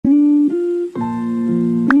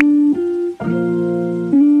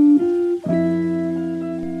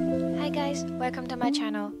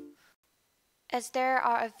as there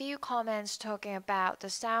are a few comments talking about the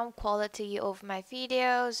sound quality of my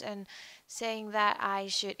videos and saying that I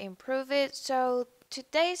should improve it. So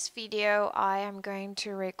today's video I am going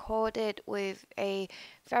to record it with a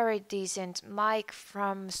very decent mic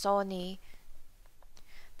from Sony.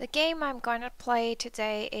 The game I'm going to play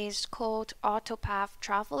today is called Octopath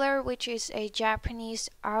Traveller, which is a Japanese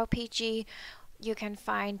RPG you can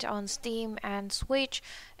find on Steam and Switch,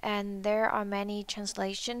 and there are many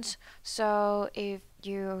translations, so if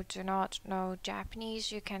you do not know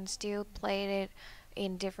Japanese you can still play it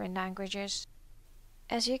in different languages.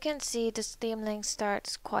 As you can see, the Steam link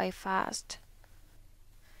starts quite fast.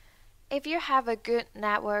 If you have a good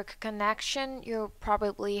network connection, you'll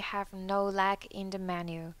probably have no lag in the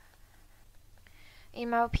menu.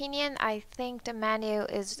 In my opinion, I think the menu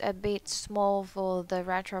is a bit small for the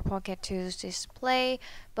Retroid Pocket to display,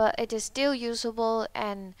 but it is still usable,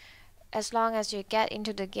 and as long as you get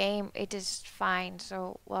into the game, it is fine,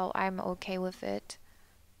 so well, I'm okay with it.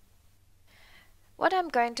 What I'm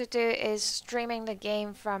going to do is streaming the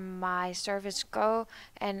game from my Surface Go,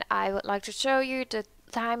 and I would like to show you the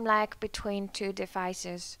time lag between two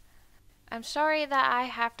devices. I'm sorry that I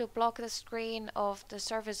have to block the screen of the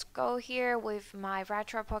Surface Go here with my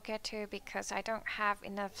Retroid Pocket 2 because I don't have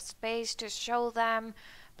enough space to show them,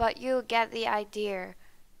 but you get the idea.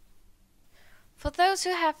 For those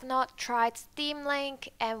who have not tried Steam Link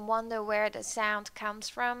and wonder where the sound comes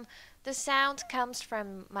from, the sound comes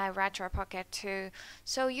from my Retroid Pocket 2,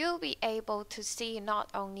 so you'll be able to see not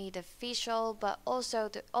only the visual but also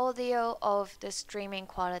the audio of the streaming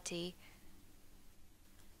quality.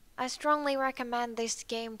 I strongly recommend this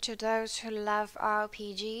game to those who love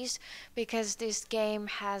RPGs because this game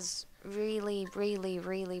has really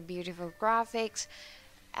beautiful graphics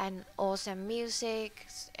and awesome music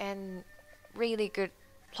and really good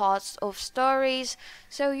plots of stories,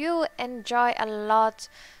 so you'll enjoy a lot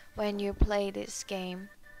when you play this game.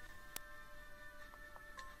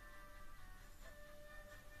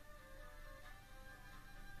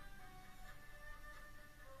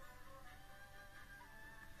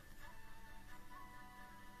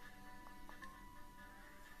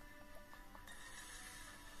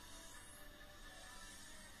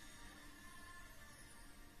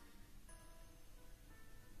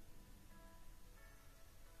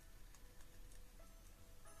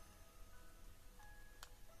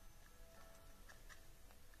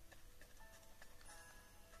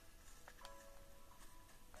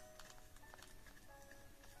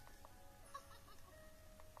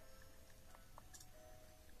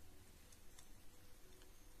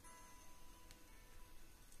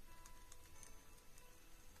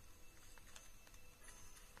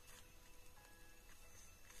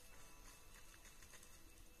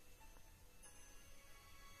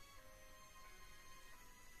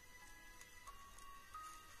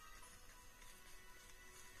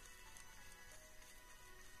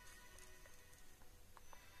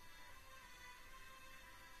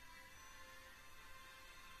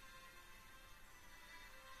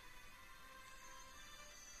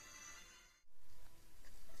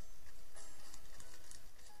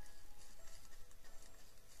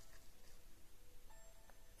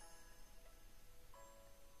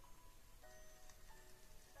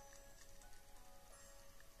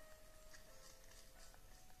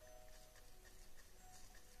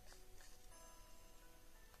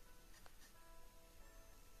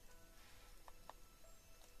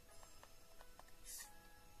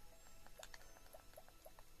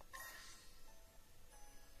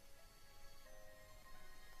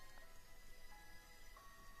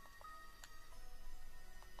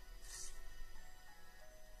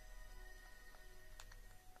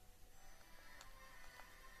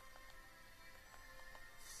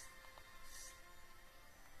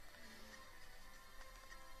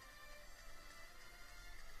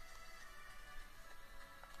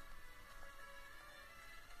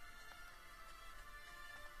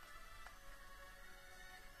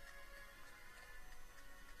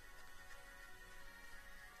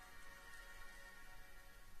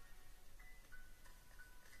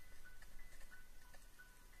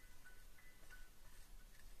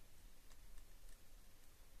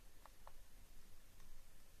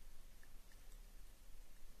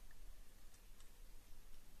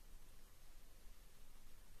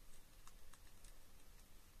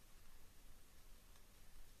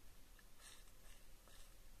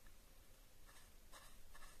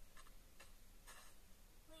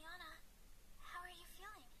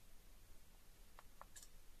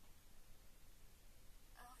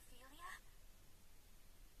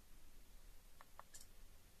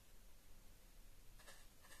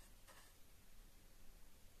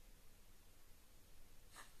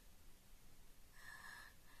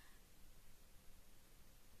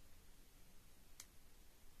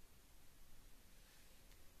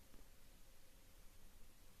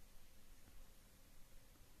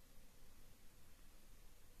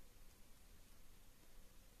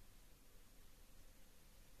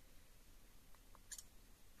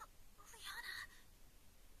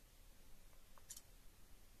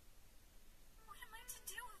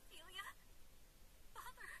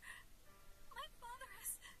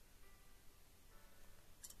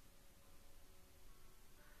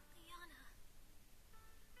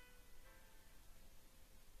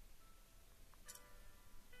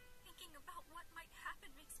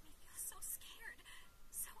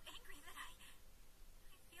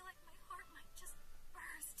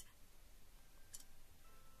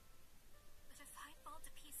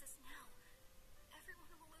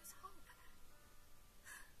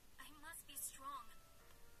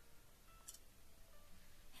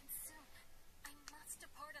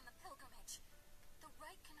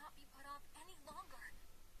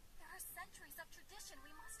 instruction.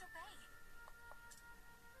 We must obey.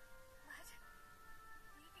 But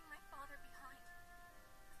leaving my father behind,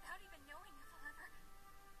 without even knowing if I'll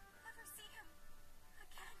ever see him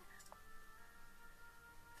again.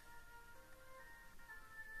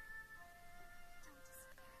 Don't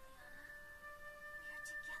despair, Liana. We are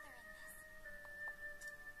together in this.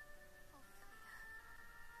 Ophelia.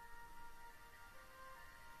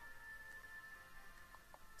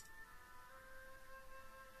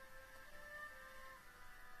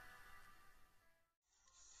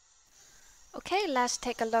 Okay, let's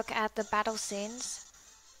take a look at the battle scenes.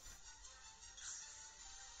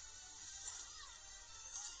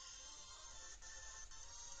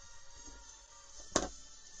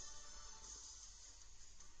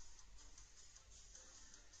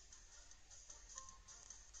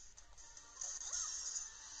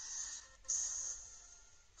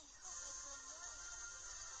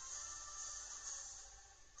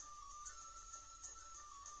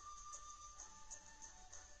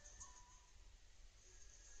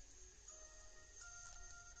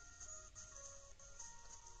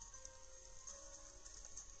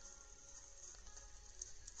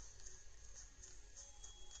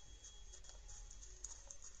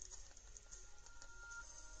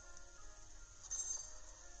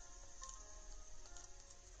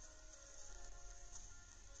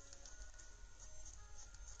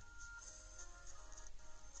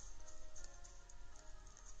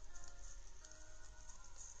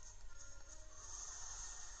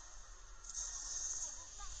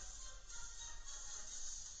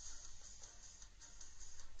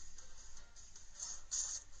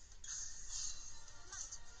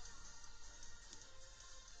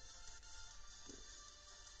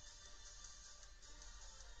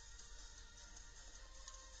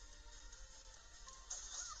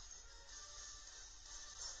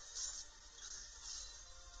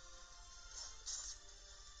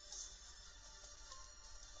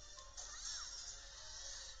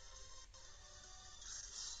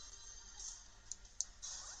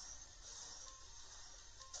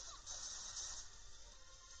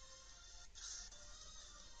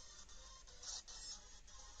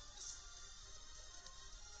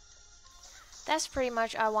 That's pretty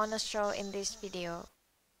much I want to show in this video.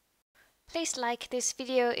 Please like this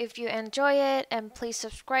video if you enjoy it, and please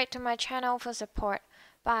subscribe to my channel for support.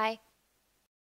 Bye.